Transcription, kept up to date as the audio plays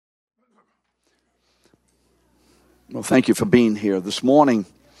Well, thank you for being here this morning.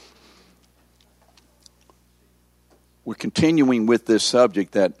 We're continuing with this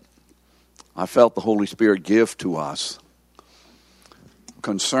subject that I felt the Holy Spirit give to us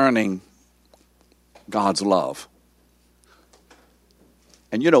concerning God's love.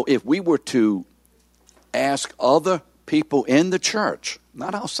 And if we were to ask other people in the church,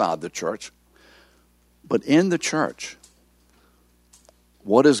 not outside the church, but in the church,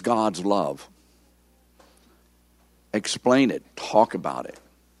 what is God's love? Explain it. Talk about it.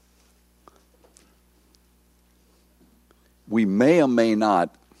 We may or may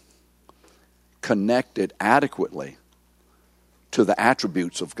not connect it adequately to the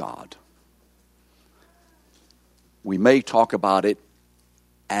attributes of God. We may talk about it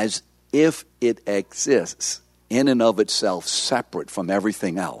as if it exists in and of itself, separate from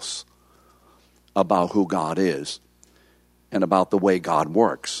everything else about who God is and about the way God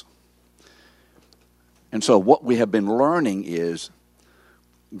works. And so what we have been learning is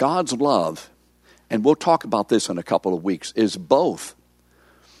God's love, and we'll talk about this in a couple of weeks, is both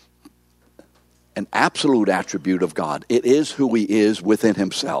an absolute attribute of God. It is who he is within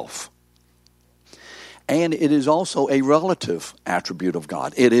himself. And it is also a relative attribute of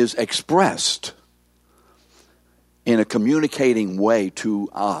God. It is expressed in a communicating way to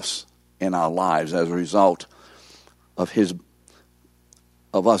us in our lives as a result of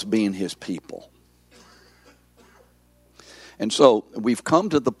us being his people. And so we've come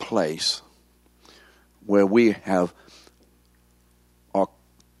to the place where we are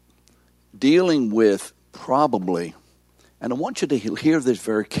dealing with probably, and I want you to hear this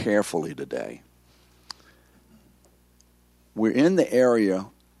very carefully today. We're in the area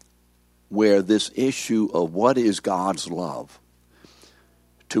where this issue of what is God's love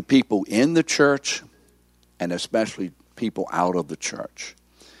to people in the church and especially people out of the church,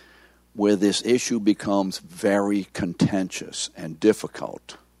 where this issue becomes very contentious and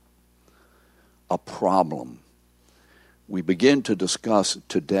difficult, a problem. We begin to discuss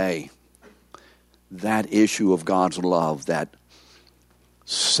today that issue of God's love that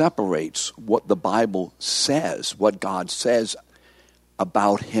separates what the Bible says, what God says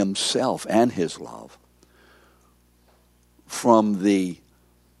about himself and his love, from the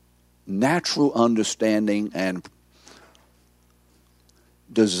natural understanding and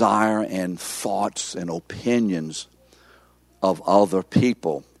desire and thoughts and opinions of other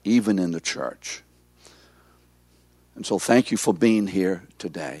people, even in the church. And so thank you for being here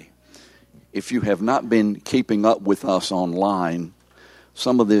today. If you have not been keeping up with us online,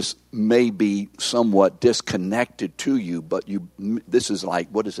 some of this may be somewhat disconnected to you, but this is like,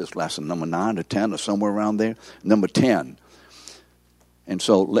 what is this lesson, number 9 or 10 or somewhere around there? Number 10. And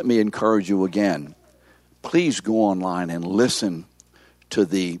so let me encourage you again. Please go online and listen to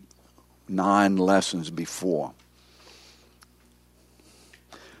the 9 lessons before.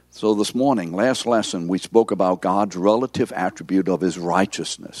 So this morning, last lesson, we spoke about God's relative attribute of his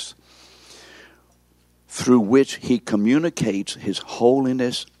righteousness, through which he communicates his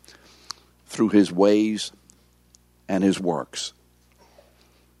holiness through his ways and his works.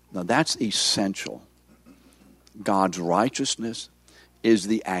 Now that's essential. God's righteousness is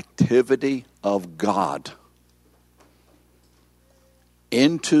the activity of God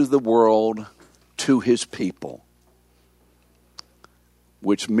into the world to his people,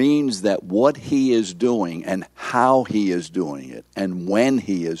 which means that what he is doing and how he is doing it and when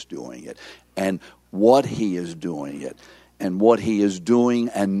he is doing it and what he is doing it and what he is doing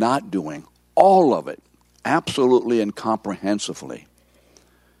and not doing, all of it, absolutely and comprehensively,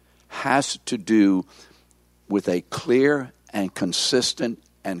 has to do with a clear and consistent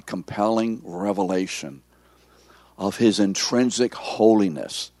and compelling revelation of his intrinsic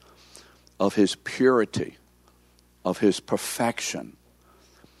holiness, of his purity, of his perfection.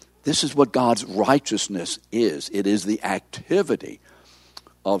 This is what God's righteousness is. It is the activity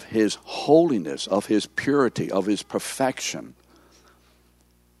of his holiness, of his purity, of his perfection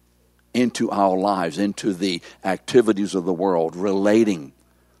into our lives, into the activities of the world, relating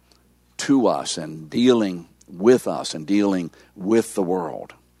to us and dealing with us and dealing with the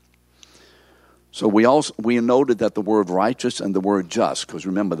world. So we noted that the word righteous and the word just, because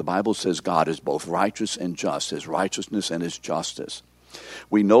remember the Bible says God is both righteous and just, his righteousness and his justice.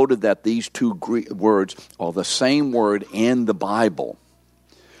 We noted that these two Greek words are the same word in the Bible,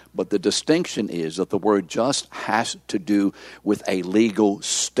 but the distinction is that the word just has to do with a legal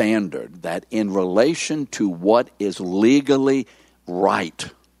standard, that in relation to what is legally right,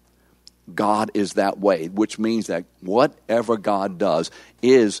 God is that way, which means that whatever God does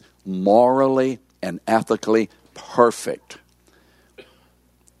is morally and ethically perfect.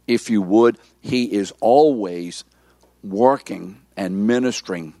 If you would, he is always working and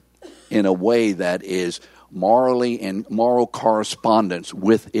ministering in a way that is morally in moral correspondence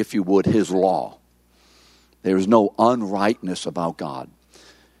with, if you would, his law. There is no unrightness about God.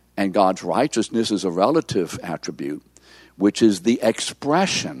 And God's righteousness is a relative attribute, which is the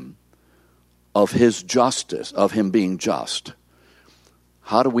expression of his justice, of him being just.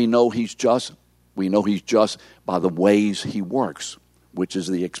 How do we know he's just? We know he's just by the ways he works, which is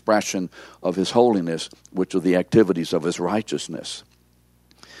the expression of his holiness, which are the activities of his righteousness.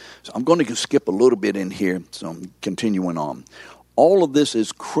 So I'm going to skip a little bit in here, so I'm continuing on. All of this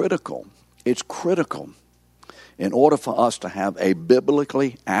is critical. It's critical in order for us to have a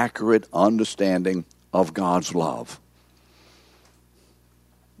biblically accurate understanding of God's love.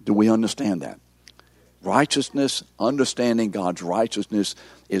 Do we understand that? Righteousness, understanding God's righteousness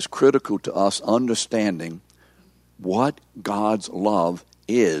is critical to us understanding what God's love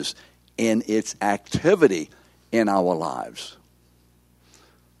is in its activity in our lives.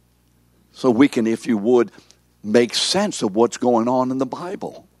 So we can, if you would, make sense of what's going on in the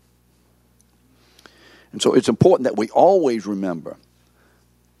Bible. And so it's important that we always remember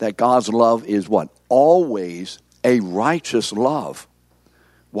that God's love is what? Always a righteous love.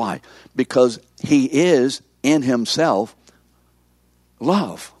 Why? Because he is in himself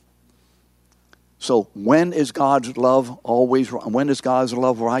love. So when is God's love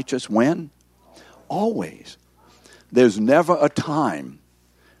righteous? When? Always. There's never a time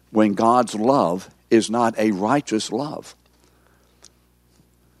when God's love is not a righteous love.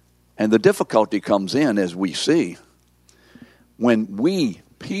 And the difficulty comes in, as we see, when we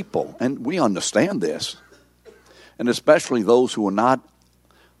people, and we understand this, and especially those who are not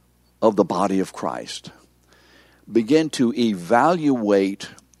of the body of Christ, begin to evaluate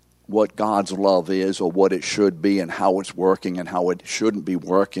what God's love is or what it should be and how it's working and how it shouldn't be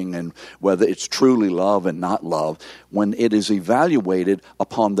working and whether it's truly love and not love, when it is evaluated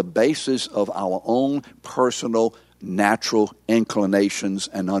upon the basis of our own personal natural inclinations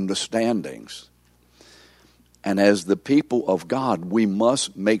and understandings. And as the people of God, we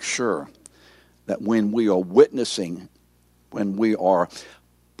must make sure that when we are witnessing, when we are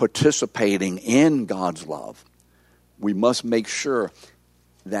participating in God's love, we must make sure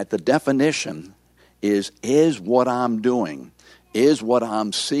that the definition is what I'm doing, is what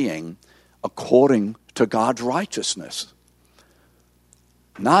I'm seeing according to God's righteousness.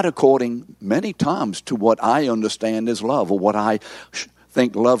 Not according many times to what I understand as love or what I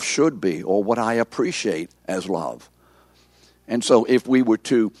think love should be or what I appreciate as love. And so if we were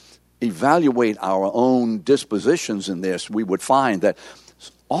to evaluate our own dispositions in this, we would find that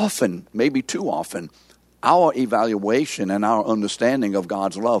often, maybe too often, our evaluation and our understanding of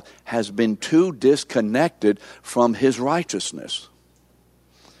God's love has been too disconnected from his righteousness.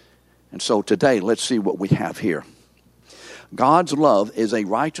 And so today, let's see what we have here. God's love is a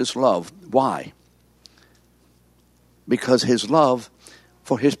righteous love. Why? Because his love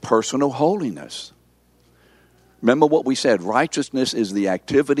for his personal holiness. Remember what we said, righteousness is the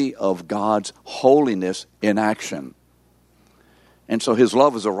activity of God's holiness in action. And so his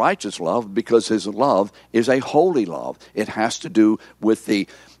love is a righteous love because his love is a holy love. It has to do with the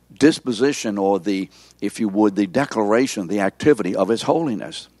disposition or the, if you would, the declaration, the activity of his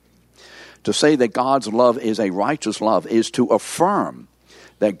holiness. To say that God's love is a righteous love is to affirm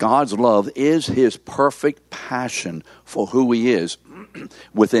that God's love is his perfect passion for who he is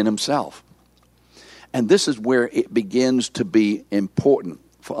within himself. And this is where it begins to be important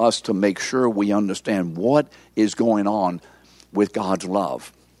for us to make sure we understand what is going on with God's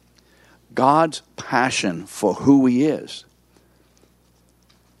love. God's passion for who he is.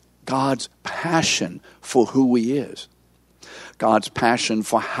 God's passion for who he is. God's passion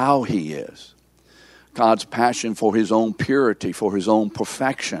for how he is. God's passion for his own purity, for his own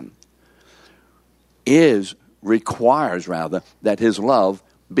perfection, requires that his love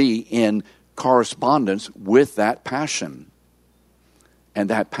be in correspondence with that passion. And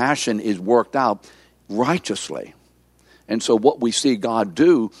that passion is worked out righteously. And so what we see God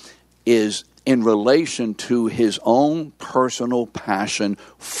do is in relation to his own personal passion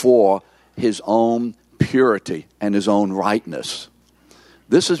for his own purity and his own rightness.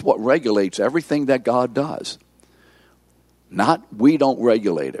 This is what regulates everything that God does. We don't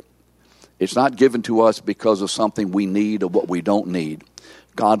regulate it. It's not given to us because of something we need or what we don't need.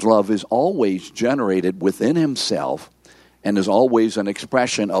 God's love is always generated within himself and is always an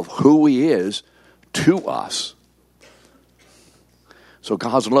expression of who he is to us. So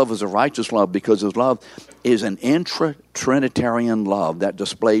God's love is a righteous love because his love is an intra-Trinitarian love that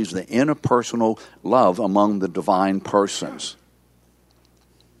displays the interpersonal love among the divine persons.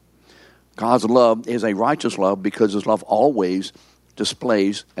 God's love is a righteous love because his love always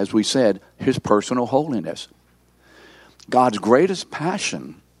displays, as we said, his personal holiness. God's greatest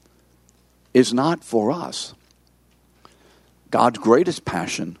passion is not for us. God's greatest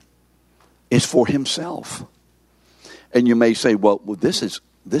passion is for himself. And you may say, well,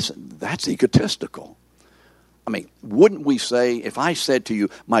 that's egotistical. I mean, wouldn't we say, if I said to you,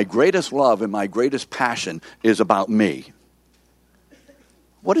 my greatest love and my greatest passion is about me?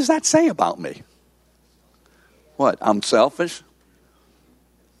 What does that say about me? What? I'm selfish?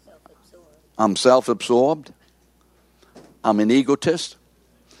 I'm self-absorbed? I'm an egotist?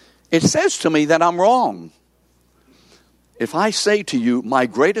 It says to me that I'm wrong. If I say to you, my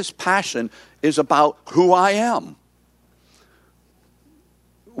greatest passion is about who I am,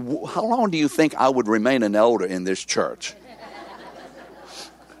 how long do you think I would remain an elder in this church?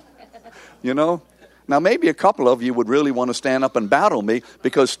 You know? Now, maybe a couple of you would really want to stand up and battle me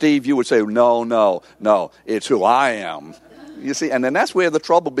because, Steve, you would say, no, it's who I am. You see, and then that's where the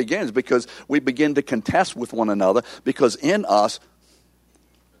trouble begins, because we begin to contest with one another, because in us,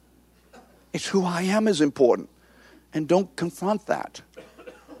 it's who I am is important. And don't confront that.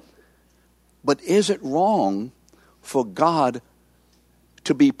 But is it wrong for God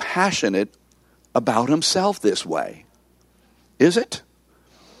to be passionate about himself this way? Is it?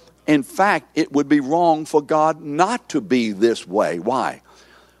 In fact, it would be wrong for God not to be this way. Why?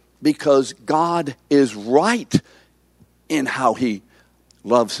 Because God is right in how he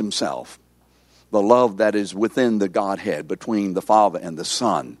loves himself. The love that is within the Godhead, between the Father and the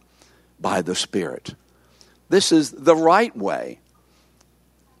Son, by the Spirit. This is the right way,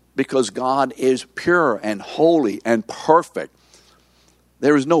 because God is pure and holy and perfect.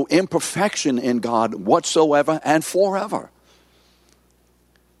 There is no imperfection in God whatsoever and forever.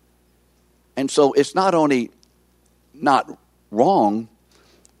 And so it's not only not wrong,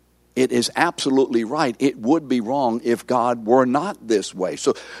 it is absolutely right. It would be wrong if God were not this way.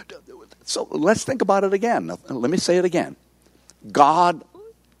 So let's think about it again. Let me say it again. God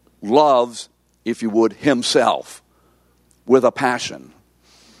loves, if you would, himself with a passion.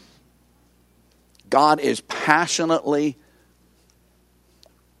 God is passionately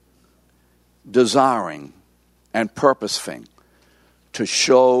desiring and purposing to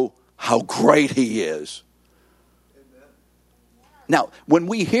show how great he is. Amen. Now, when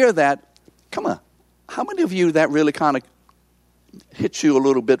we hear that, come on, how many of you that really kind of hits you a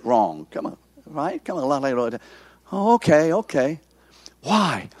little bit wrong? Come on, right? Come on, a lot later. Oh, okay.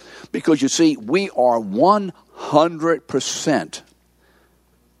 Why? Because you see, we are 100%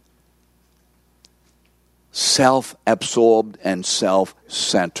 self-absorbed and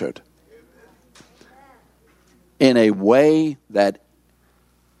self-centered in a way that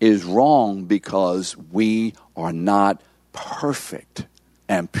is wrong, because we are not perfect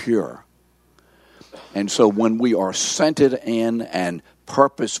and pure. And so when we are centered in and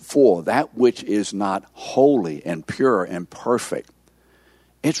purpose for that which is not holy and pure and perfect,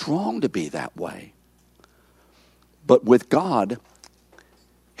 it's wrong to be that way. But with God,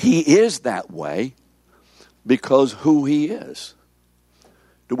 he is that way because who he is.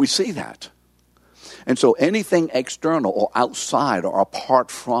 Do we see that? And so anything external or outside or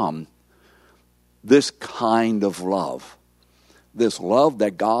apart from this kind of love, this love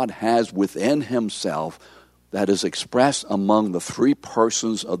that God has within himself, that is expressed among the three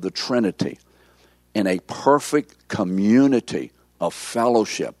persons of the Trinity in a perfect community of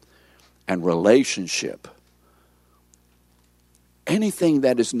fellowship and relationship, anything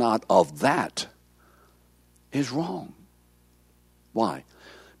that is not of that is wrong. Why?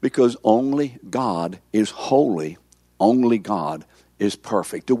 Because only God is holy, only God is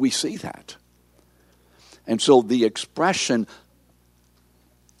perfect. Do we see that? And so the expression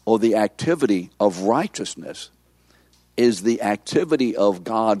or the activity of righteousness is the activity of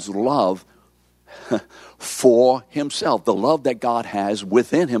God's love for himself, the love that God has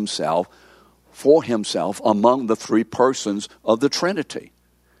within himself, for himself, among the three persons of the Trinity.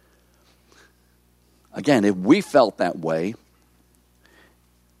 Again, if we felt that way,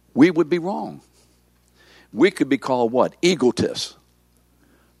 we would be wrong. We could be called what? Egotists.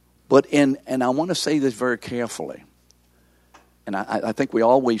 And I want to say this very carefully. And I think we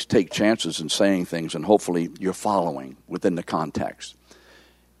always take chances in saying things, and hopefully you're following within the context.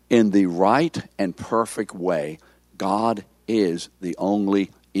 In the right and perfect way, God is the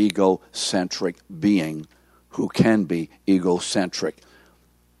only egocentric being who can be egocentric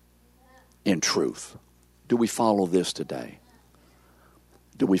in truth. Do we follow this today?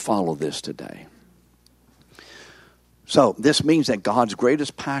 Do we follow this today? So this means that God's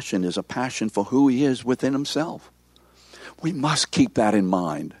greatest passion is a passion for who he is within himself. We must keep that in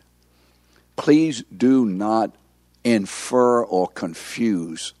mind. please do not infer or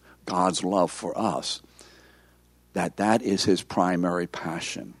confuse God's love for us, that is his primary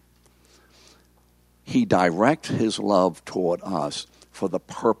passion. He directs his love toward us for the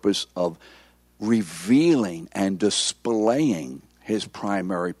purpose of revealing and displaying his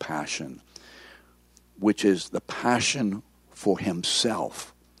primary passion, which is the passion for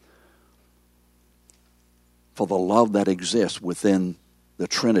himself, for the love that exists within the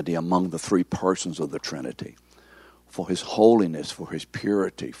Trinity, among the three persons of the Trinity, for his holiness, for his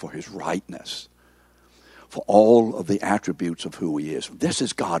purity, for his rightness, for all of the attributes of who he is. This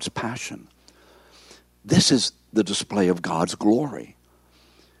is God's passion. This is the display of God's glory.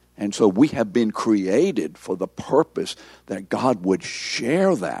 And so we have been created for the purpose that God would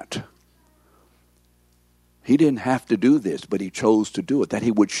share that. He didn't have to do this, but he chose to do it, that he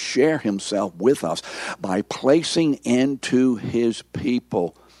would share himself with us by placing into his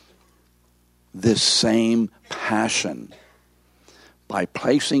people this same passion, by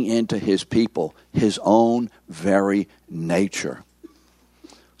placing into his people his own very nature,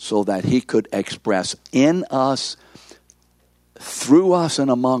 so that he could express in us, through us and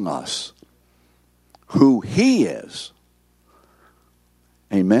among us, who he is.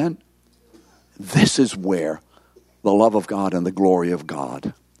 Amen? This is where the love of God and the glory of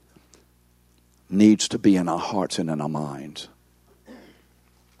God needs to be in our hearts and in our minds.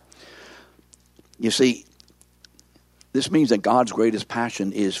 You see, this means that God's greatest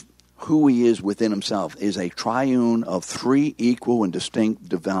passion is who he is within himself, is a triune of three equal and distinct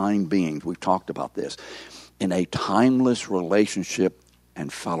divine beings. We've talked about this. In a timeless relationship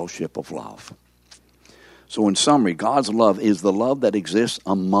and fellowship of love. So in summary, God's love is the love that exists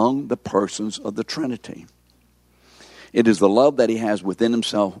among the persons of the Trinity. It is the love that he has within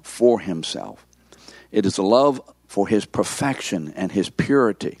himself for himself. It is the love for his perfection and his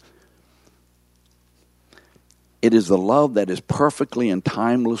purity. It is the love that is perfectly and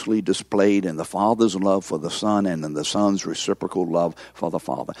timelessly displayed in the Father's love for the Son and in the Son's reciprocal love for the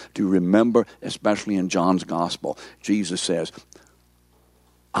Father. Do you remember, especially in John's Gospel, Jesus says,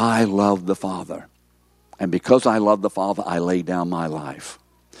 I love the Father. And because I love the Father, I lay down my life.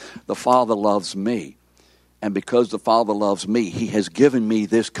 The Father loves me. And because the Father loves me, he has given me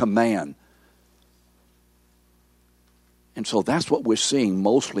this command. And so that's what we're seeing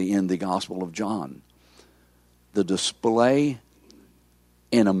mostly in the Gospel of John. The display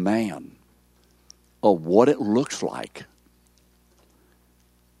in a man of what it looks like,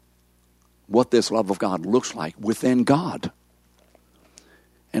 what this love of God looks like within God.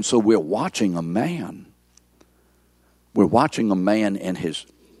 And so we're watching a man. We're watching a man in his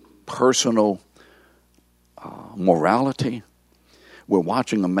personal morality. We're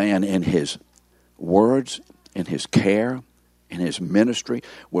watching a man in his words, in his care, in his ministry.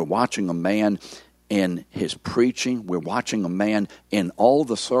 We're watching a man in his preaching. We're watching a man in all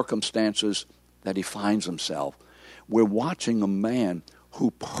the circumstances that he finds himself. We're watching a man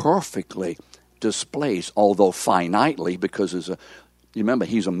who perfectly displays, although finitely, because you remember,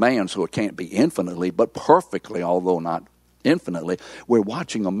 he's a man, so it can't be infinitely, but perfectly, although not infinitely. We're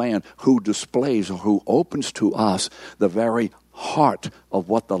watching a man who displays or who opens to us the very heart of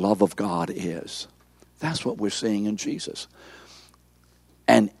what the love of God is. That's what we're seeing in Jesus.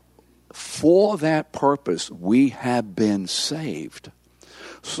 And for that purpose, we have been saved,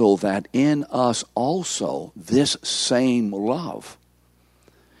 so that in us also this same love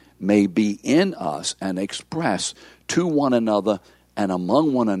may be in us and expressed to one another and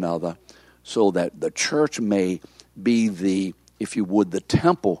among one another, so that the church may be the, if you would, the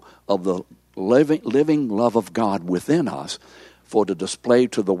temple of the living love of God within us, for to display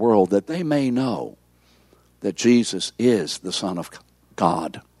to the world that they may know that Jesus is the Son of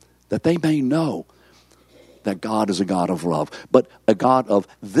God, that they may know that God is a God of love, but a God of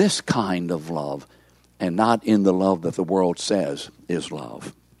this kind of love, and not in the love that the world says is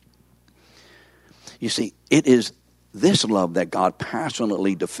love. You see, it is this love that God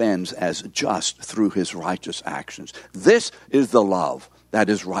passionately defends as just through his righteous actions. This is the love that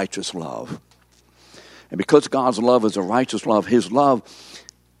is righteous love. And because God's love is a righteous love, his love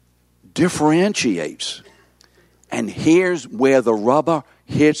differentiates. And here's where the rubber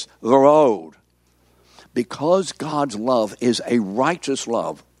hits the road. Because God's love is a righteous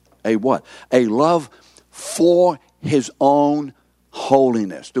love, a what? A love for his own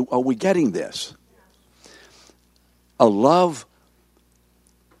holiness. Are we getting this? A love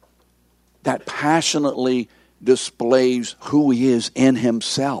that passionately displays who he is in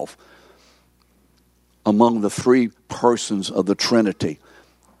himself among the three persons of the Trinity,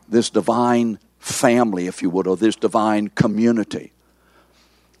 this divine family, if you would, or this divine community.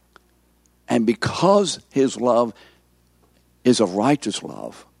 And And because his love is a righteous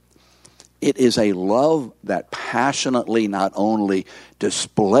love, it is a love that passionately not only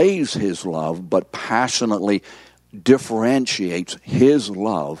displays his love, but passionately differentiates his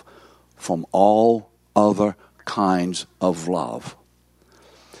love from all other kinds of love.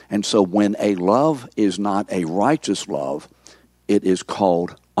 And so when a love is not a righteous love, it is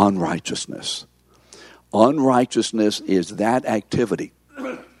called unrighteousness. Unrighteousness is that activity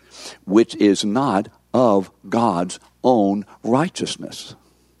which is not of God's own righteousness.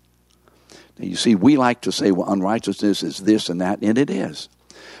 Now, you see, we like to say, well, unrighteousness is this and that, and it is.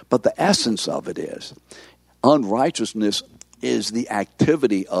 But the essence of it is, unrighteousness is the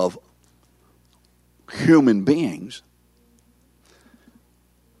activity of human beings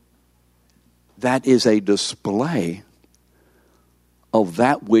that is a display of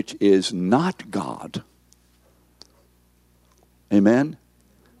that which is not God. Amen?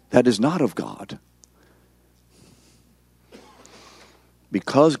 That is not of God.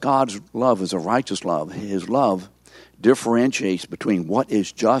 Because God's love is a righteous love, his love differentiates between what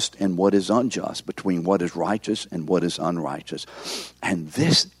is just and what is unjust, between what is righteous and what is unrighteous. And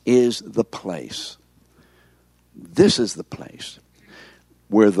this is the place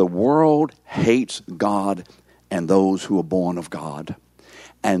where the world hates God and those who are born of God.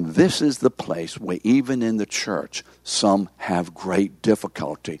 And this is the place where even in the church, some have great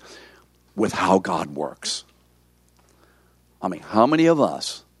difficulty with how God works. I mean, how many of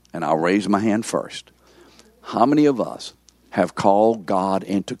us, and I'll raise my hand first, how many of us have called God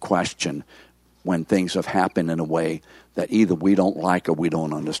into question when things have happened in a way that either we don't like or we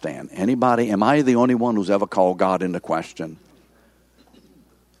don't understand? Anybody? Am I the only one who's ever called God into question?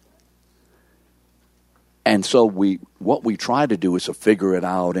 And so what we try to do is to figure it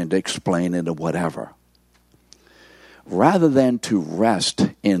out and to explain it or whatever. Rather than to rest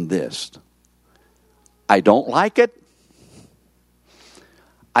in this. I don't like it.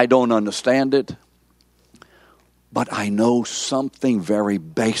 I don't understand it. But I know something very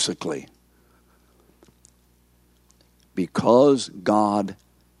basically. Because God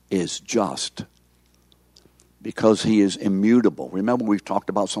is just. Because he is immutable. Remember we've talked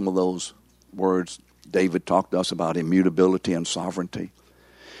about some of those words. David talked to us about immutability and sovereignty.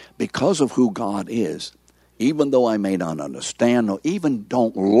 Because of who God is, even though I may not understand or even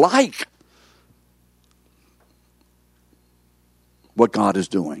don't like what God is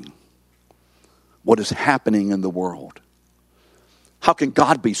doing, what is happening in the world. How can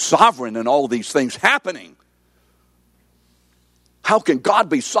God be sovereign in all these things happening? How can God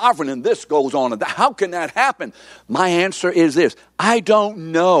be sovereign and this goes on? And how can that happen? My answer is this. I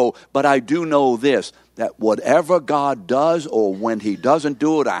don't know, but I do know this. That whatever God does or when he doesn't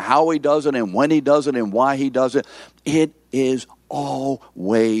do it or how he does it and when he does it and why he does it, it is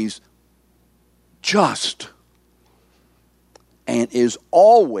always just. And is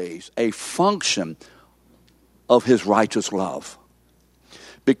always a function of his righteous love.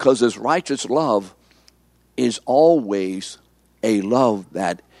 Because his righteous love is always a love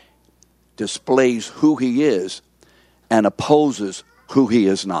that displays who he is and opposes who he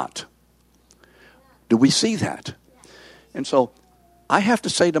is not. Do we see that? And so I have to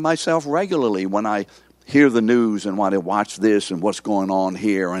say to myself regularly when I hear the news and when I watch this and what's going on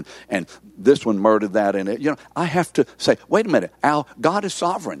here and this one murdered that and it, I have to say, wait a minute, Al, God is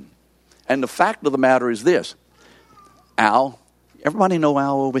sovereign. And the fact of the matter is this. Al, everybody know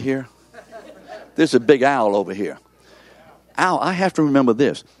Al over here? There's a big Al over here. Al, I have to remember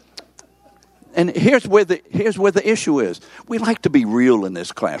this. And here's where the issue is. We like to be real in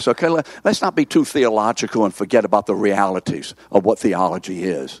this class, okay? Let's not be too theological and forget about the realities of what theology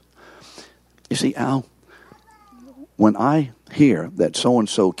is. You see, Al, when I hear that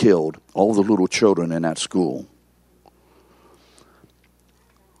so-and-so killed all the little children in that school,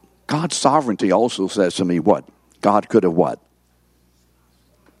 God's sovereignty also says to me what? God could have what?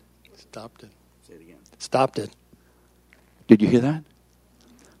 Stopped it. Say it again. Stopped it. Did you hear that?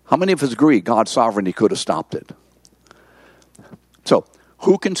 How many of us agree God's sovereignty could have stopped it? So,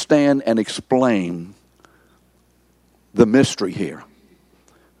 who can stand and explain the mystery here?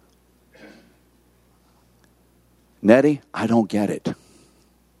 Nettie, I don't get it.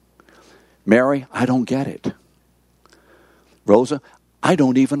 Mary, I don't get it. Rosa, I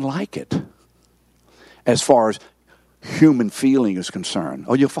don't even like it. As far as human feeling is concerned.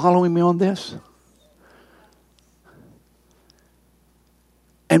 Are you following me on this?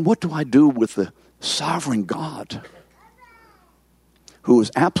 And what do I do with the sovereign God who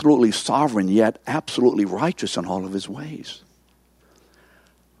is absolutely sovereign yet absolutely righteous in all of his ways?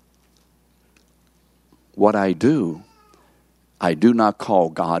 What I do, I do not call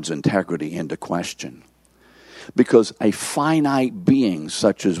God's integrity into question. Because a finite being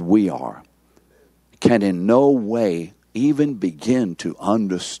such as we are can in no way even begin to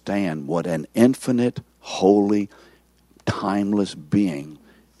understand what an infinite, holy, timeless being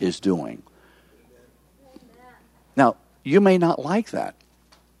is doing. Now, you may not like that,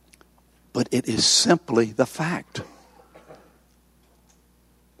 but it is simply the fact.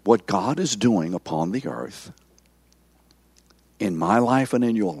 What God is doing upon the earth, in my life and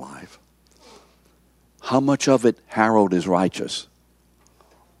in your life, how much of it, Harold, is righteous?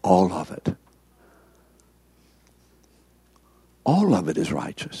 All of it. All of it is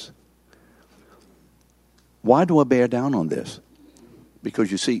righteous. Why do I bear down on this?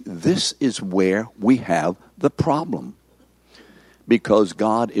 Because you see, this is where we have the problem. Because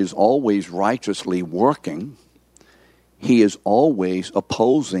God is always righteously working, He is always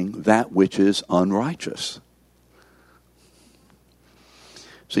opposing that which is unrighteous.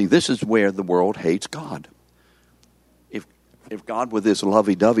 See, this is where the world hates God. If God were this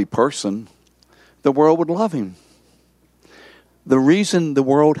lovey-dovey person, the world would love Him. The reason the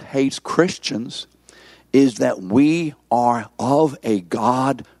world hates Christians is that we are of a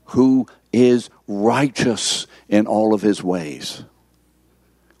God who is righteous in all of His ways.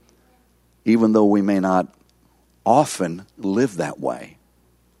 Even though we may not often live that way.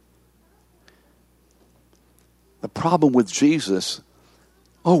 The problem with Jesus,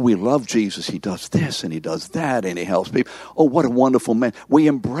 oh, we love Jesus. He does this and He does that and He helps people. Oh, what a wonderful man. We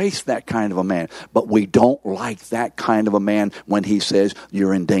embrace that kind of a man, but we don't like that kind of a man when he says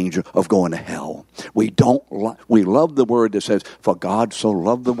you're in danger of going to hell. We love the word that says, for God so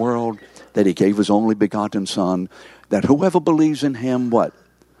loved the world that He gave His only begotten Son, that whoever believes in Him, what?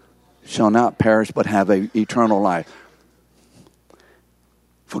 Shall not perish but have an eternal life.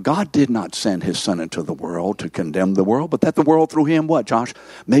 For God did not send His Son into the world to condemn the world, but that the world through Him, what, Josh?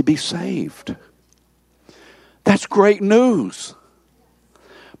 May be saved. That's great news.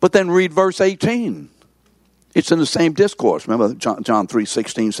 But then read verse 18. It's in the same discourse. Remember John 3,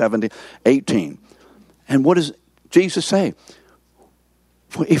 16, 17, 18. And what does Jesus say?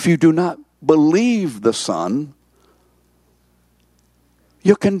 For if you do not believe the Son,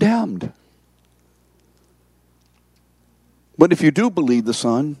 you're condemned. But if you do believe the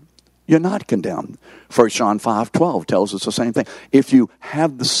Son, you're not condemned. 1 John 5:12 tells us the same thing. If you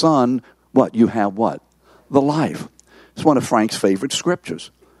have the Son, what? You have what? The life. It's one of Frank's favorite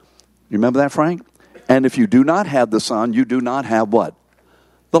scriptures. You remember that, Frank? And if you do not have the Son, you do not have what?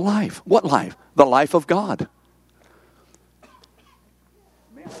 The life. What life? The life of God.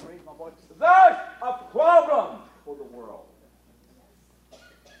 May I raise my voice? There's a problem for the world.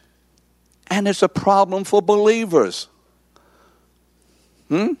 And it's a problem for believers.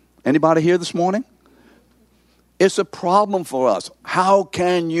 Anybody here this morning? It's a problem for us. How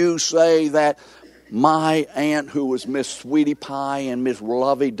can you say that my aunt, who was Miss Sweetie Pie and Miss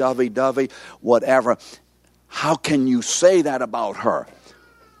Lovey-Dovey, whatever, how can you say that about her?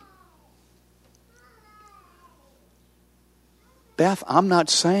 Beth, I'm not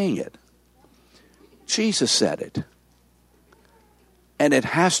saying it. Jesus said it. And it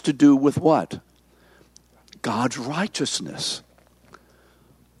has to do with what? God's righteousness.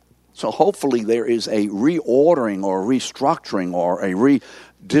 So hopefully there is a reordering or restructuring or a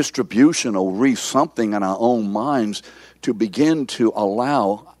redistribution or something in our own minds to begin to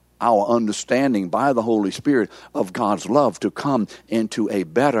allow our understanding by the Holy Spirit of God's love to come into a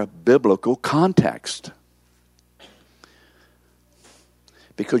better biblical context.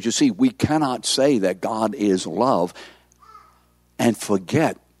 Because you see, we cannot say that God is love and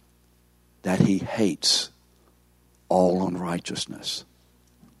forget that He hates all unrighteousness.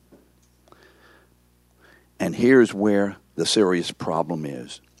 And here's where the serious problem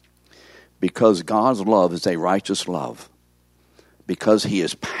is. Because God's love is a righteous love, because He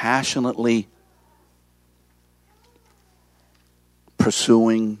is passionately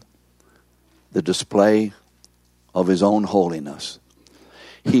pursuing the display of His own holiness,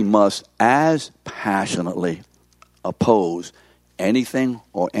 He must as passionately oppose anything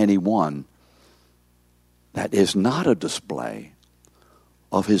or anyone that is not a display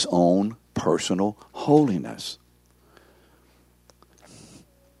of His own personal holiness.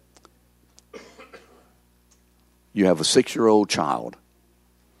 You have a 6-year-old child.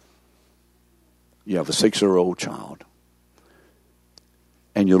 You have a 6-year-old child.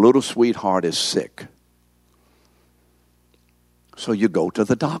 And your little sweetheart is sick. So you go to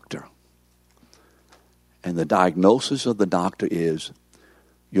the doctor. And the diagnosis of the doctor is,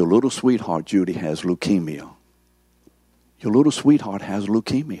 your little sweetheart, Judy, has leukemia. Your little sweetheart has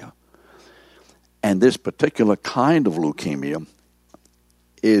leukemia. And this particular kind of leukemia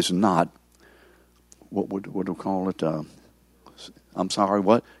is not, what do we call it?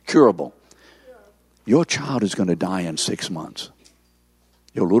 Curable. Your child is going to die in 6 months.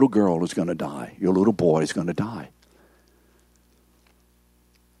 Your little girl is going to die. Your little boy is going to die.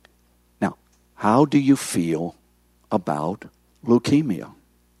 Now, how do you feel about leukemia?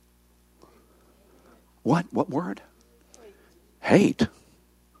 What word? Hate.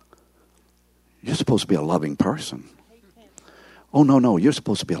 You're supposed to be a loving person. Oh, no, you're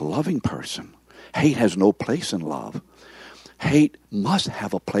supposed to be a loving person. Hate has no place in love. Hate must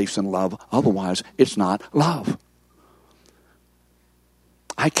have a place in love, otherwise it's not love.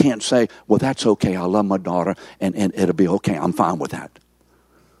 I can't say, well, that's okay, I love my daughter, and it'll be okay, I'm fine with that.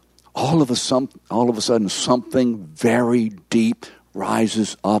 All of a sudden, something very deep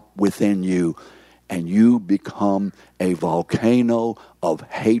rises up within you, and you become a volcano of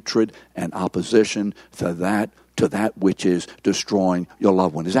hatred and opposition to that which is destroying your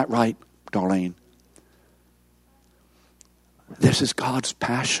loved one. Is that right, Darlene? This is God's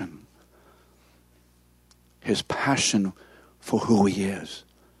passion. His passion for who He is.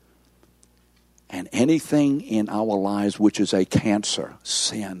 And anything in our lives which is a cancer,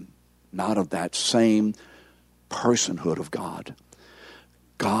 sin, not of that same personhood of God,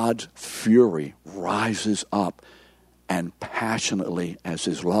 God's fury rises up and passionately, as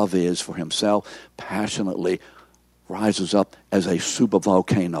His love is for Himself, passionately rises up as a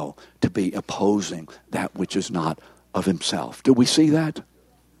supervolcano to be opposing that which is not of Himself. Do we see that?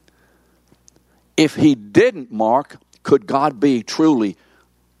 If He didn't, Mark, could God be truly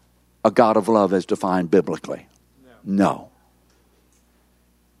a God of love as defined biblically? No.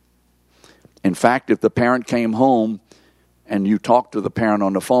 In fact, if the parent came home and you talked to the parent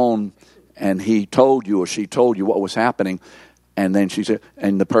on the phone and he told you or she told you what was happening, and then she said,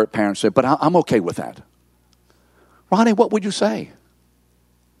 and the parent said, but I'm okay with that. Ronnie, what would you say?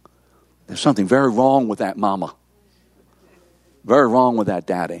 There's something very wrong with that mama. Very wrong with that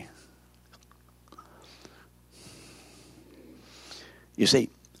daddy. You see,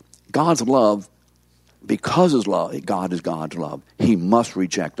 God's love, because His love, God is God's love, He must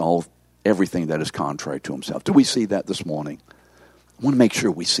reject everything that is contrary to Himself. Do we see that this morning? I want to make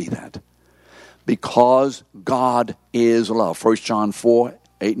sure we see that. Because God is love. 1 John 4,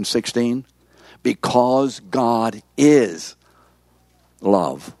 8 and 16. Because God is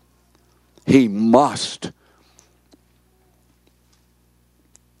love, He must,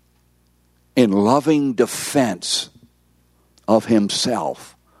 in loving defense of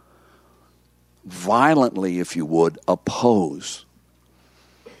Himself, violently, if you would, oppose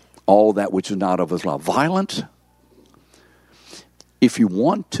all that which is not of His love. Violent? If you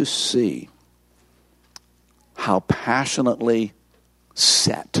want to see how passionately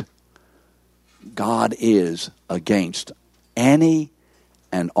set God is against any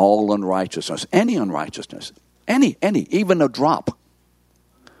and all unrighteousness, any unrighteousness, any, even a drop.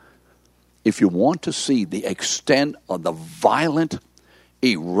 If you want to see the extent of the violent,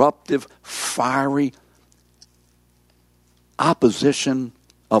 eruptive, fiery opposition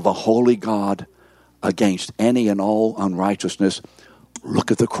of a holy God against any and all unrighteousness,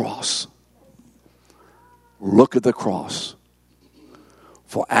 look at the cross. Look at the cross.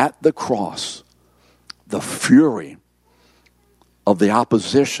 For at the cross, the fury of the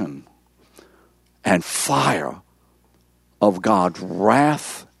opposition and fire of God's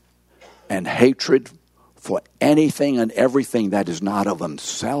wrath and hatred for anything and everything that is not of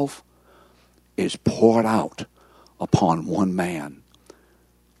Himself is poured out upon one man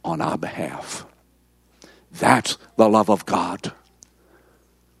on our behalf. That's the love of God.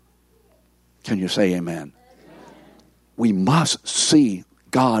 Can you say amen? We must see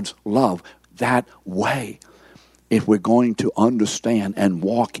God's love that way if we're going to understand and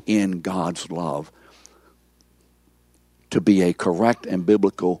walk in God's love to be a correct and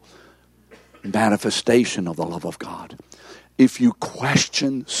biblical manifestation of the love of God. If you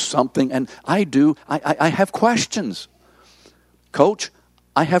question something, and I do, I have questions. Coach,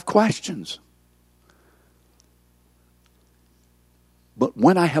 I have questions. But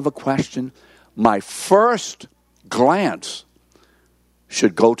when I have a question, my first glance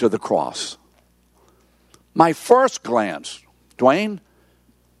should go to the cross. My first glance, Dwayne,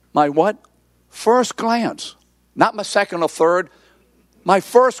 my what? First glance. Not my second or third. My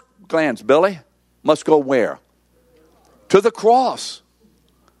first glance, Billy, must go where? To the cross.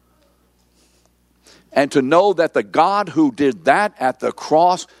 And to know that the God who did that at the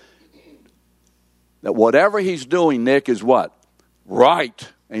cross, that whatever He's doing, Nick, is what? Right.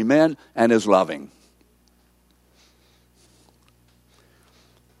 Amen. And is loving.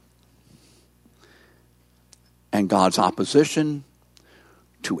 And God's opposition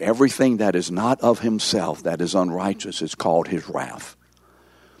to everything that is not of himself, that is unrighteous, is called his wrath.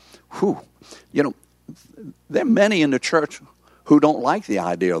 Whew. You know, there are many in the church who don't like the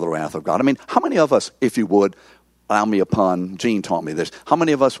idea of the wrath of God. I mean, how many of us, if you would, allow me a pun, Gene taught me this, how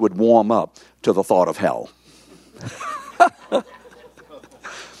many of us would warm up to the thought of hell?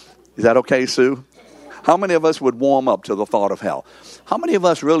 Is that okay, Sue? How many of us would warm up to the thought of hell? How many of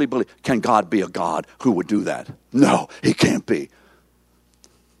us really believe, can God be a God who would do that? No, he can't be.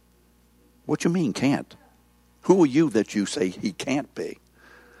 What you mean can't? Who are you that you say he can't be?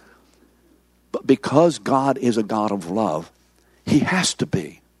 But because God is a God of love, he has to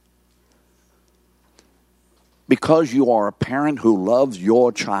be. Because you are a parent who loves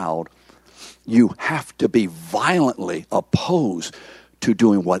your child, you have to be violently opposed to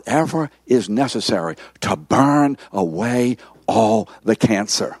doing whatever is necessary to burn away all the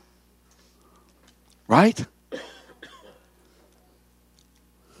cancer. Right?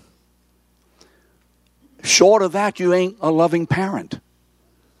 Short of that, you ain't a loving parent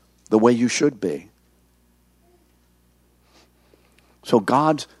the way you should be. So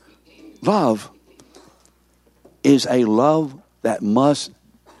God's love is a love that must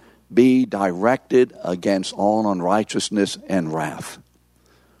be directed against all unrighteousness and wrath.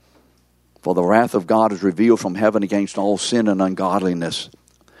 For the wrath of God is revealed from heaven against all sin and ungodliness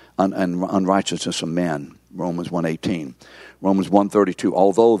and unrighteousness of men. Romans 1:18. Romans 1:32.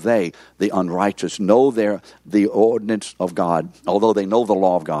 Although they, the unrighteous, know the ordinance of God, although they know the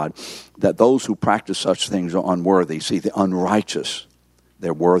law of God, that those who practice such things are unworthy. See, the unrighteous,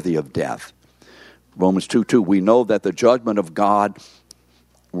 they're worthy of death. Romans 2:2. We know that the judgment of God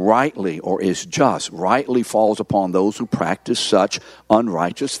rightly, or is just, rightly falls upon those who practice such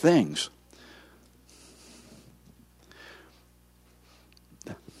unrighteous things.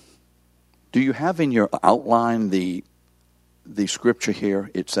 Do you have in your outline the scripture here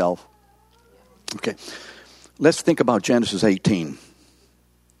itself? Okay. Let's think about Genesis 18,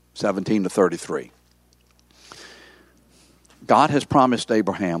 17 to 33. God has promised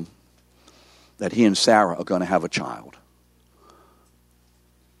Abraham that he and Sarah are going to have a child.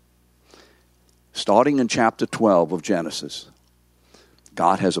 Starting in chapter 12 of Genesis,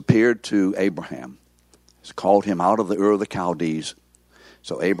 God has appeared to Abraham. He's called him out of the Ur of the Chaldees.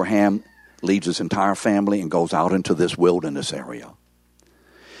 So Abraham leads his entire family and goes out into this wilderness area.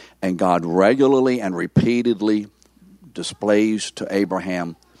 And God regularly and repeatedly displays to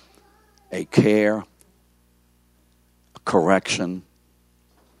Abraham a care, correction,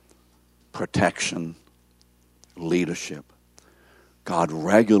 protection, leadership. God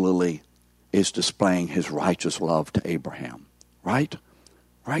regularly is displaying his righteous love to Abraham, right?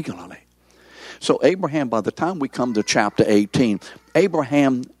 Regularly. So Abraham, by the time we come to chapter 18,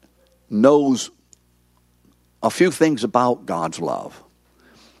 Abraham knows a few things about God's love,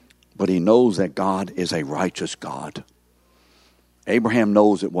 but he knows that God is a righteous God. Abraham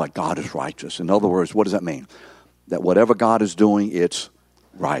knows that what? God is righteous. In other words, what does that mean? That whatever God is doing, it's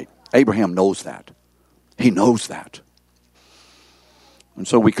right. Abraham knows that. He knows that. And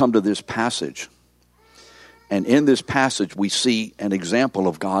so we come to this passage. And in this passage, we see an example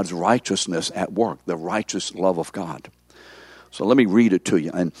of God's righteousness at work, the righteous love of God. So let me read it to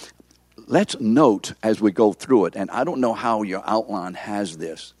you. And let's note as we go through it, and I don't know how your outline has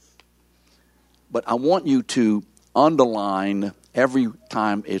this, but I want you to underline every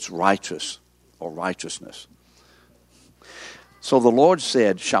time it's righteous or righteousness. So the Lord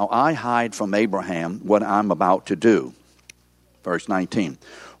said, "Shall I hide from Abraham what I'm about to do?" Verse 19.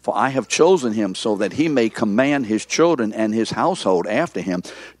 "For I have chosen him so that he may command his children and his household after him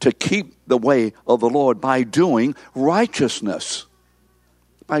to keep the way of the Lord by doing righteousness."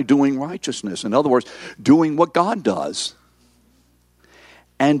 By doing righteousness. In other words, doing what God does.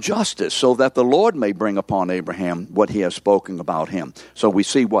 And justice, so that the Lord may bring upon Abraham what he has spoken about him. So we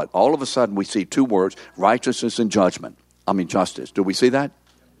see what? All of a sudden we see two words, righteousness and judgment. Justice. Do we see that?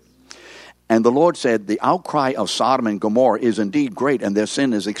 And the Lord said, "The outcry of Sodom and Gomorrah is indeed great, and their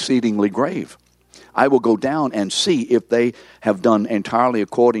sin is exceedingly grave. I will go down and see if they have done entirely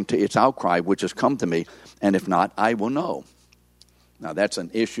according to its outcry, which has come to me, and if not, I will know." Now, that's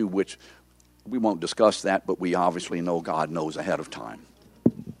an issue which we won't discuss that, but we obviously know God knows ahead of time.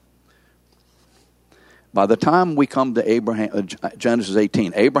 By the time we come to Genesis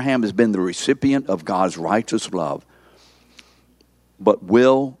 18, Abraham has been the recipient of God's righteous love, but we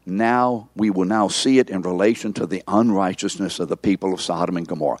will now see it in relation to the unrighteousness of the people of Sodom and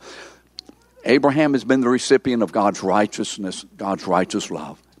Gomorrah. Abraham has been the recipient of God's righteousness, God's righteous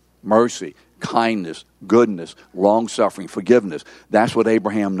love, mercy, kindness, goodness, long-suffering, forgiveness. That's what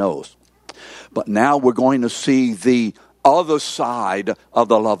Abraham knows. But now we're going to see the other side of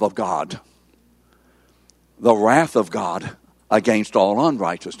the love of God. The wrath of God against all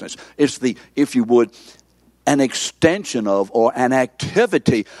unrighteousness. It's the, if you would, an extension of or an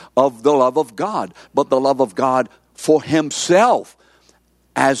activity of the love of God. But the love of God for himself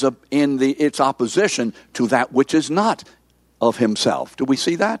its opposition to that which is not of himself. Do we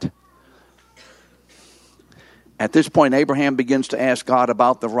see that? At this point, Abraham begins to ask God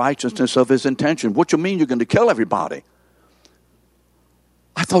about the righteousness of his intention. What you mean you're going to kill everybody?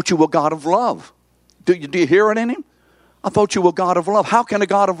 I thought you were God of love. Do you hear it in him? I thought you were God of love. How can a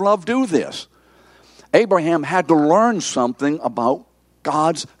God of love do this? Abraham had to learn something about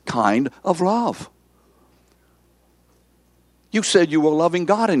God's kind of love. You said you were loving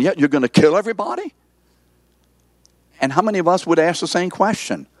God, and yet you're going to kill everybody? And how many of us would ask the same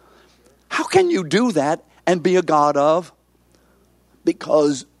question? How can you do that and be a God of?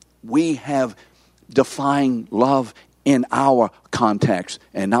 Because we have defined love in our context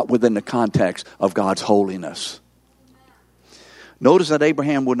and not within the context of God's holiness. Notice that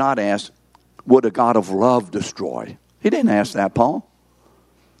Abraham would not ask, would a God of love destroy? He didn't ask that, Paul.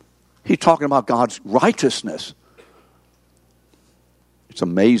 He's talking about God's righteousness. It's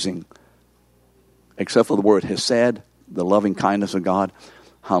amazing, except for the word hesed, the loving kindness of God,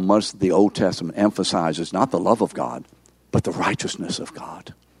 how much the Old Testament emphasizes not the love of God, but the righteousness of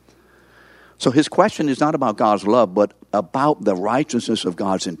God. So his question is not about God's love, but about the righteousness of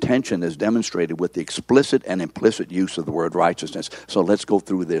God's intention as demonstrated with the explicit and implicit use of the word righteousness. So let's go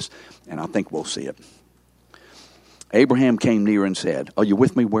through this, and I think we'll see it. Abraham came near and said, are you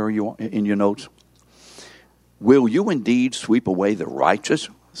with me where you are in your notes? Will you indeed sweep away the righteous,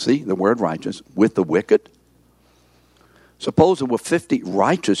 see the word righteous, with the wicked? Suppose there were 50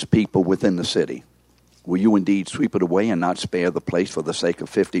 righteous people within the city. Will you indeed sweep it away and not spare the place for the sake of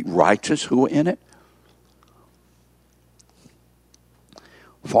 50 righteous who are in it?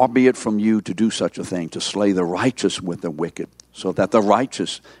 Far be it from you to do such a thing, to slay the righteous with the wicked, so that the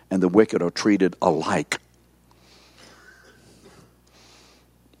righteous and the wicked are treated alike.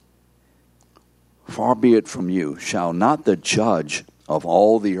 Far be it from you. Shall not the judge of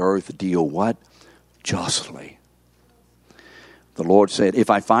all the earth deal what? Justly. The Lord said, if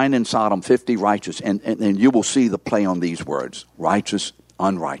I find in Sodom 50 righteous, and you will see the play on these words, righteous,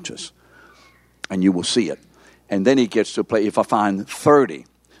 unrighteous, and you will see it. And then he gets to play, if I find 30,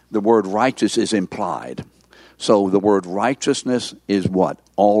 the word righteous is implied. So the word righteousness is what?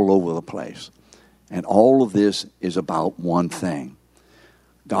 All over the place. And all of this is about one thing.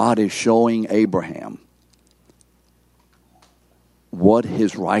 God is showing Abraham what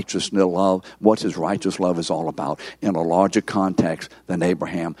his righteous love is all about in a larger context than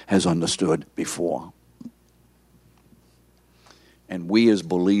Abraham has understood before. And we as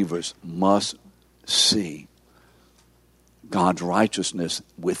believers must see God's righteousness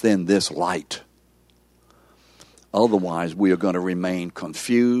within this light. Otherwise, we are going to remain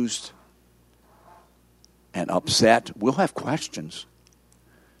confused and upset. We'll have questions.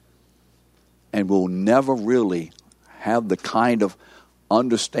 And we'll never really have the kind of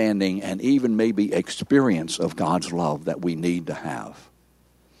understanding and even maybe experience of God's love that we need to have.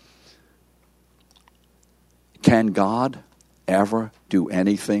 Can God ever do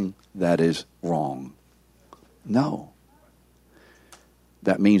anything that is wrong? No.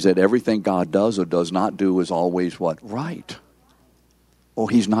 That means that everything God does or does not do is always what? Right. Or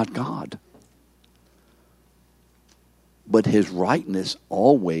he's not God. But his rightness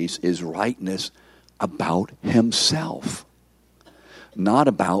always is rightness about himself, not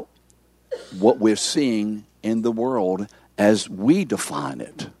about what we're seeing in the world as we define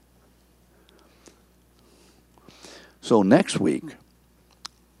it. So next week,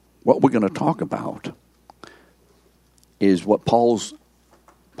 what we're going to talk about is what Paul's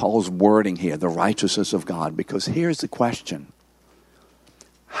wording here, the righteousness of God. Because here's the question.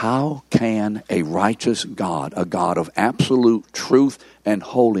 How can a righteous God, a God of absolute truth and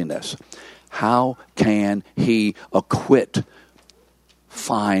holiness, how can he acquit,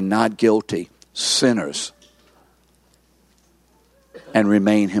 find not guilty sinners and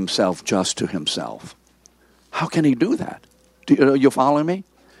remain himself just to himself? How can he do that? Do you follow me?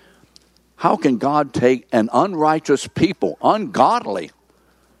 How can God take an unrighteous people, ungodly,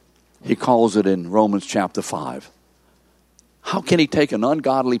 he calls it in Romans chapter 5. How can he take an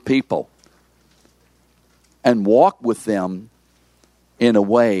ungodly people and walk with them in a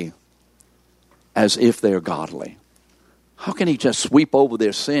way as if they're godly? How can he just sweep over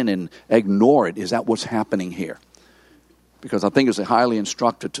their sin and ignore it? Is that what's happening here? Because I think it's highly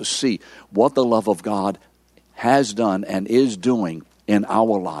instructive to see what the love of God has done and is doing in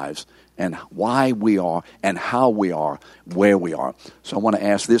our lives and why we are and how we are where we are. So I want to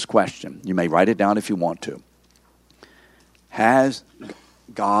ask this question. You may write it down if you want to. Has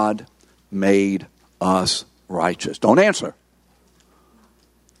God made us righteous? Don't answer.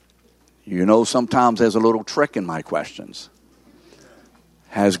 You know, sometimes there's a little trick in my questions.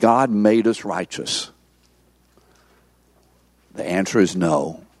 Has God made us righteous? The answer is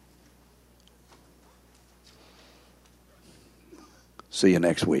no. See you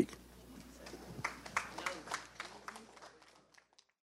next week.